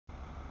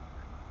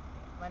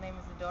My name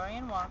is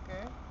Adorian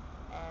Walker,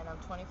 and I'm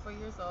 24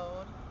 years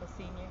old, a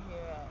senior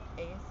here at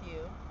ASU,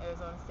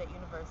 Arizona State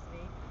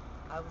University.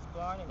 I was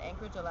born in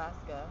Anchorage,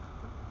 Alaska.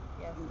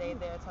 Yeah,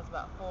 stayed there until I was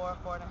about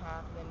 4.5,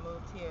 and then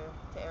moved here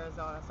to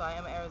Arizona. So I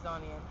am an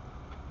Arizonian.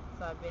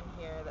 So I've been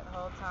here that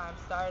whole time.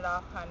 Started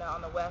off kind of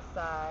on the west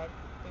side.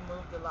 We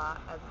moved a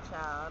lot as a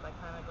child, like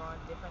kind of going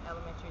to different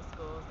elementary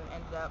schools,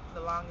 and ended up for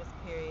the longest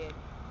period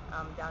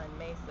down in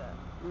Mesa.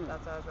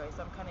 That's where I was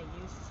raised. So I'm kind of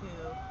used to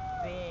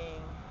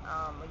being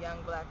a young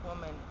black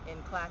woman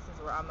in classes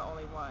where I'm the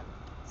only one.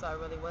 So I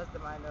really was the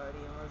minority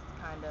and was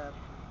kind of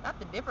not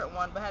the different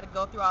one, but had to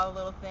go through all the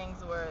little things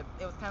where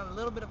it was kind of a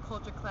little bit of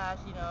culture clash,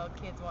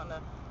 kids wanting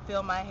to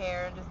fill my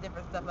hair and just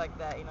different stuff like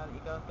that, that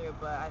you go through.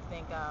 But I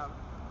think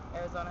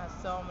Arizona has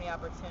so many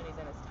opportunities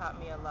and it's taught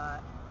me a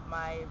lot.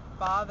 My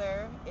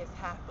father is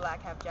half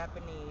black, half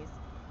Japanese,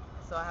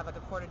 so I have like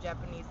a quarter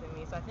Japanese in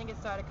me. So I think it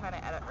started kind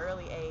of at an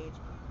early age,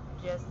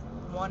 just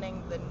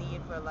wanting the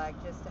need for like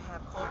just to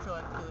have cultural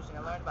inclusion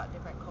and learn about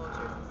different cultures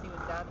and see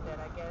what's out there.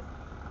 And I guess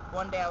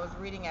one day I was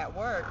reading at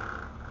work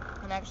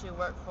and actually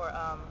work for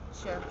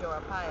Sheriff Joe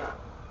Arpaio.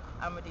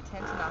 I'm a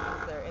detention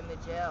officer in the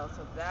jail,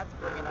 so that's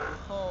bringing a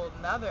whole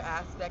nother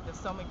aspect of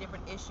so many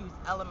different issues,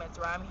 elements,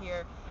 where I'm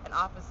here, an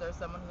officer,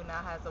 someone who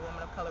now has a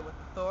woman of color with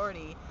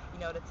authority,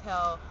 to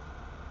tell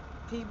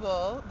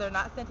people, they're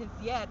not sentenced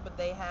yet, but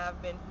they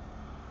have been,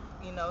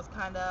 it's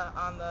kind of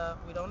on the,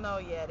 we don't know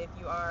yet if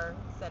you are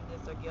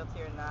sentenced or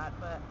guilty or not,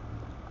 but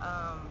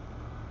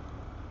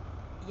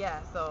yeah,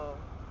 so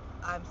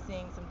I'm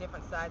seeing some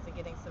different sides and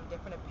getting some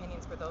different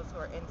opinions for those who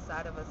are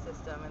inside of a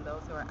system and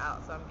those who are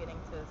out. So I'm getting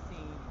to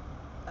see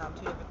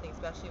two different things,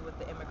 especially with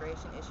the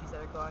immigration issues that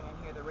are going on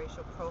here, the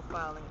racial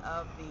profiling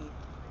of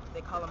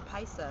they call them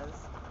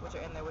paisas, which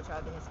are in there, which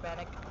are the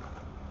Hispanics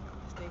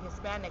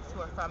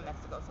who are from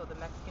Mexico. So the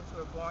Mexicans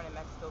who are born in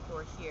Mexico who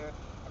are here,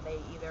 and they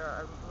either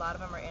are, a lot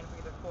of them are in for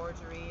either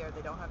forgery or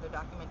they don't have their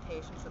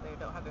documentation, so they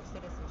don't have their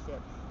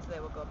citizenship, so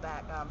they will go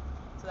back.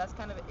 So that's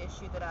kind of an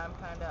issue that I'm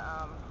kind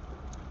of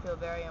feel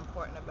very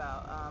important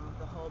about,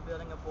 the whole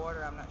building a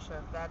border. I'm not sure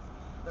if that's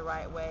the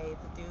right way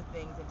to do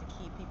things and to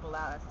keep people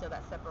out. It's still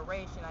that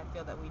separation. I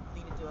feel that we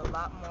need to do a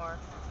lot more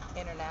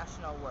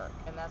international work,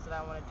 and that's what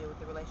I want to do with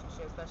the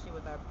relationship, especially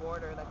with our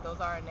border. Like, those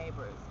are our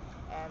neighbors,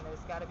 and there's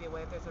got to be a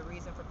way. If there's a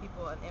reason for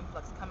people, an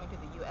influx coming to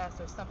the U.S.,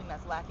 there's something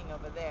that's lacking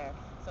over there.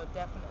 So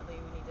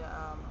definitely we need to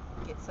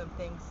get some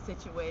things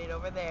situated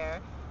over there.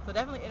 So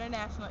definitely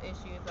international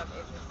issues I'm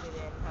interested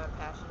in, have a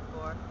passion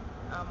for.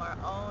 Our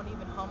own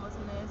even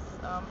homelessness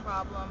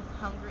problems,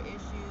 hunger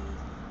issues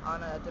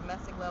on a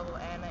domestic level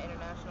and an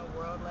international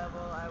world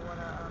level. I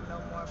want to know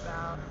more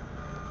about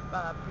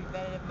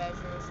preventative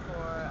measures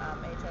for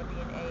HIV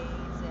and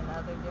AIDS and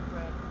other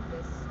different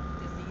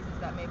diseases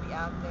that may be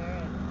out there,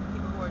 and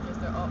people who are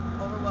just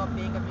overwhelmed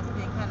of just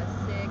being kind of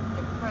sick,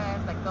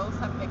 depressed, like those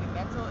type of maybe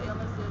mental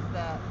illnesses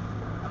that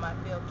I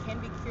feel can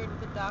be cured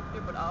with a doctor,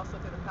 but also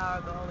through the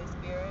power of the Holy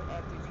Spirit and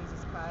through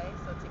Jesus Christ.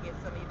 So to get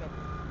some even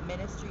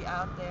ministry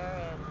out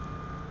there, and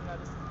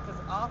just because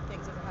all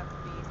things doesn't have to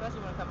be,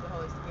 especially when it comes to the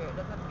Holy Spirit,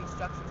 it doesn't have to be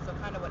structured. So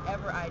kind of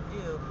whatever I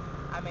do,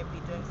 I may be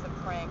doing some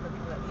praying for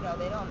people that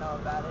they don't know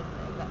about it,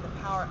 and that the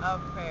power of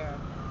prayer,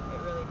 it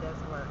really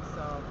does work.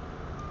 So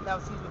that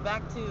was huge. But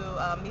back to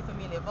Mi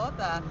Familia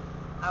Vota,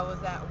 I was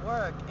at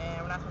work,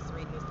 and we're not supposed to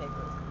read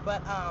newspapers,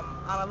 but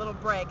on a little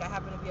break, I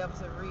happened to be able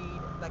to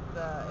read like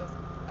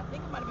I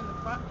think it might have been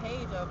the front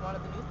page of one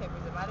of the newspapers.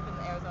 It might have been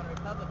the Arizona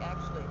Republic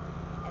actually,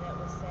 and it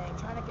was saying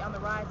trying to get on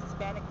the rise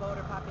Hispanic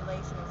voter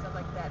population and stuff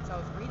like that. So I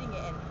was reading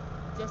it, and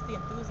just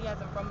the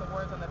enthusiasm from the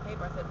words on the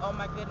paper, I said, oh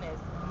my goodness,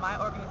 my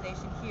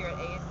organization here at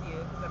ASU,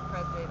 because I'm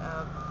president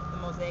of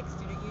the Mosaic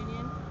Student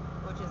Union,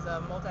 which is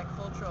a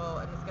multicultural,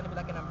 and it's going to be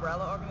like an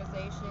umbrella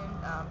organization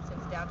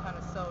since downtown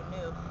is so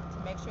new, to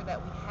make sure that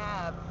we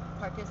have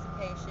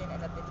participation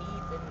and that the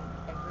needs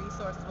and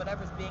resources,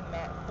 whatever's being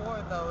met for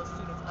those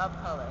students of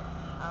color.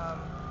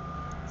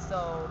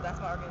 So that's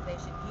my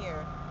organization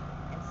here.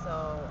 And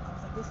so I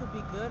was like, this would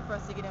be good for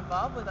us to get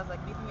involved with. I was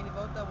like, Mi Familia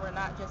Vota, we're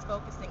not just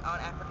focusing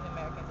on African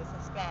Americans, it's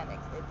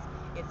Hispanics,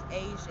 it's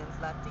Asians,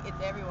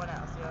 it's everyone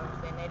else,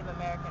 Native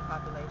American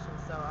population.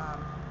 So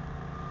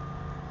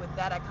with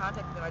that, I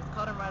contacted them. I just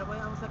called them right away.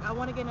 I was like, I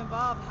want to get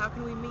involved. How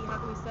can we meet? How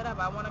can we set up?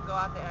 I want to go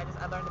out there. And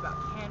I learned about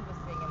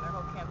canvassing and their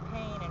whole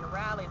campaign and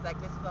rallies.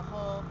 Like, this is a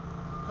whole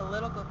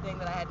political thing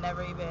that I had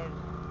never even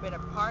been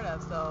a part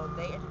of. So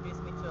they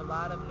introduced me to a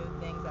lot of new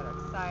things that are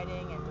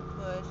exciting and to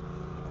push.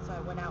 And so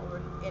I went out.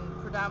 We're in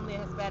predominantly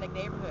a Hispanic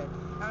neighborhood.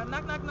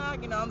 Knock, knock,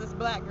 knock. I'm this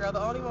black girl,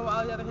 the only one with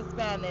all the other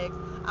Hispanics.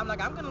 I'm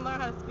like, I'm going to learn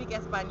how to speak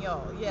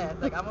Espanol. Yes,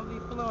 like, I'm going to be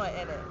fluent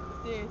in it.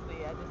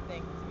 Seriously, I just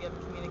think to be able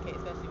to communicate,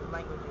 especially with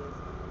languages,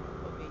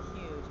 would be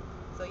huge.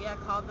 So yeah, I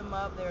called them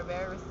up. They were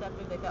very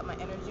receptive. They felt my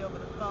energy over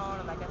the phone,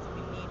 and like, that's what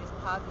we need, just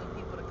positive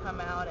people to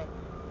come out and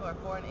who are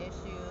for an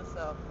issue.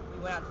 So we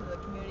went out to the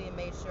community and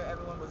made sure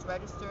everyone was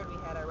registered. We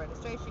had our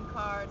registration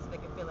cards so they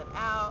could fill it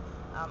out.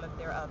 If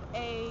they're of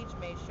age,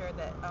 made sure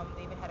that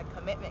they even had a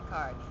commitment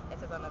card that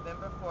says on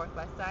November 4th,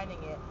 by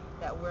signing it,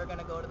 that we're going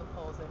to go to the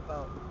polls and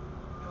vote.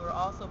 And we were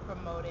also also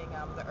promoting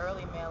the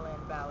early mail-in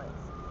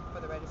ballots for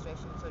the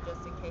registration. So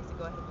just in case, to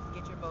go ahead and just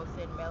get your votes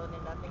in, mail it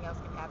in. Nothing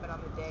else can happen on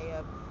the day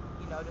of,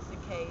 just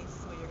in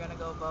case when you're gonna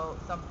go vote,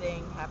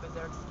 something happens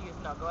or excuse.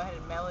 No, go ahead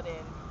and mail it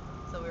in.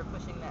 So we're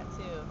pushing that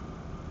too,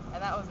 and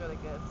that was really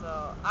good.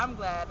 So I'm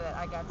glad that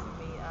I got to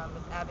meet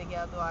Miss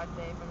Abigail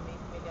Duarte from Mi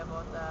Familia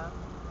Vota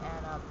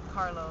and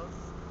Carlos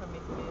from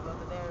Mi Familia Vota.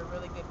 They're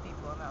really good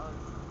people, and that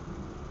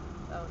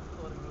was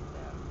cool to meet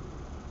them.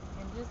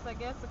 And just, I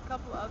guess, a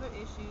couple other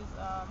issues,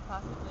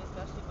 possibly,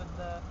 especially with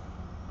the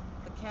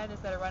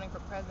candidates that are running for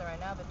president right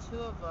now. The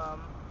two of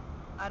them,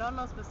 I don't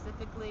know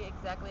specifically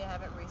exactly. I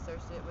haven't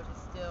researched it, which is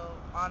still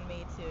on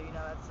me too.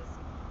 That's just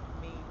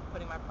me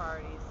putting my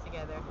priorities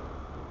together.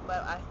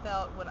 But I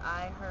felt when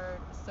I heard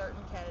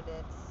certain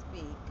candidates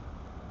speak,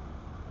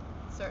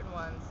 certain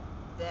ones,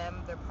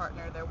 them, their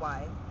partner, their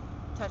wife,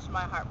 touched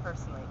my heart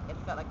personally. It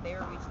felt like they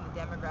were reaching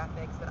the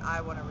demographics that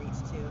I want to reach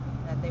to,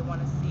 and that they want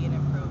to see an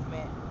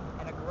improvement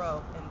and a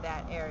growth in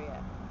that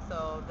area.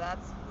 So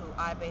that's who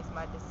I base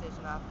my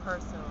decision off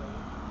personally,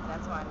 and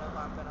that's why I know who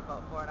I'm going to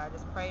vote for. And I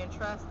just pray and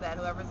trust that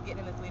whoever's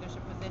getting in this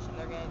leadership position,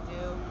 they're going to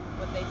do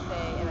what they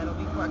say, and that'll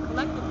be for a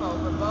collective whole,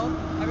 for both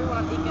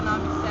everyone on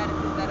economic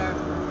statuses that are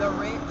the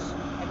rich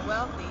and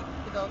wealthy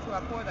to those who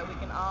are poor, that we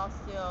can all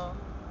still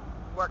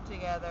work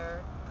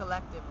together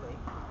collectively.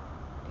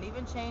 And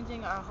even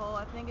changing our whole,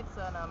 I think it's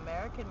an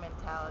American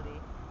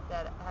mentality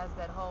that has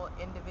that whole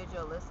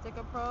individualistic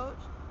approach,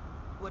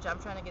 which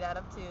I'm trying to get out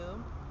of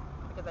too,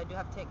 because I do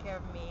have to take care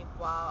of me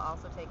while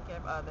also taking care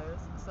of others.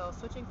 So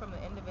switching from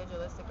the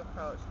individualistic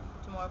approach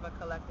to more of a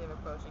collective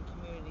approach and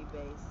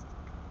community-based,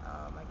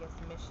 I guess,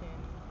 mission,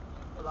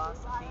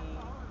 philosophy,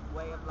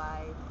 way of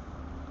life,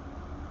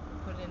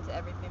 put it into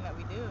everything that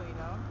we do.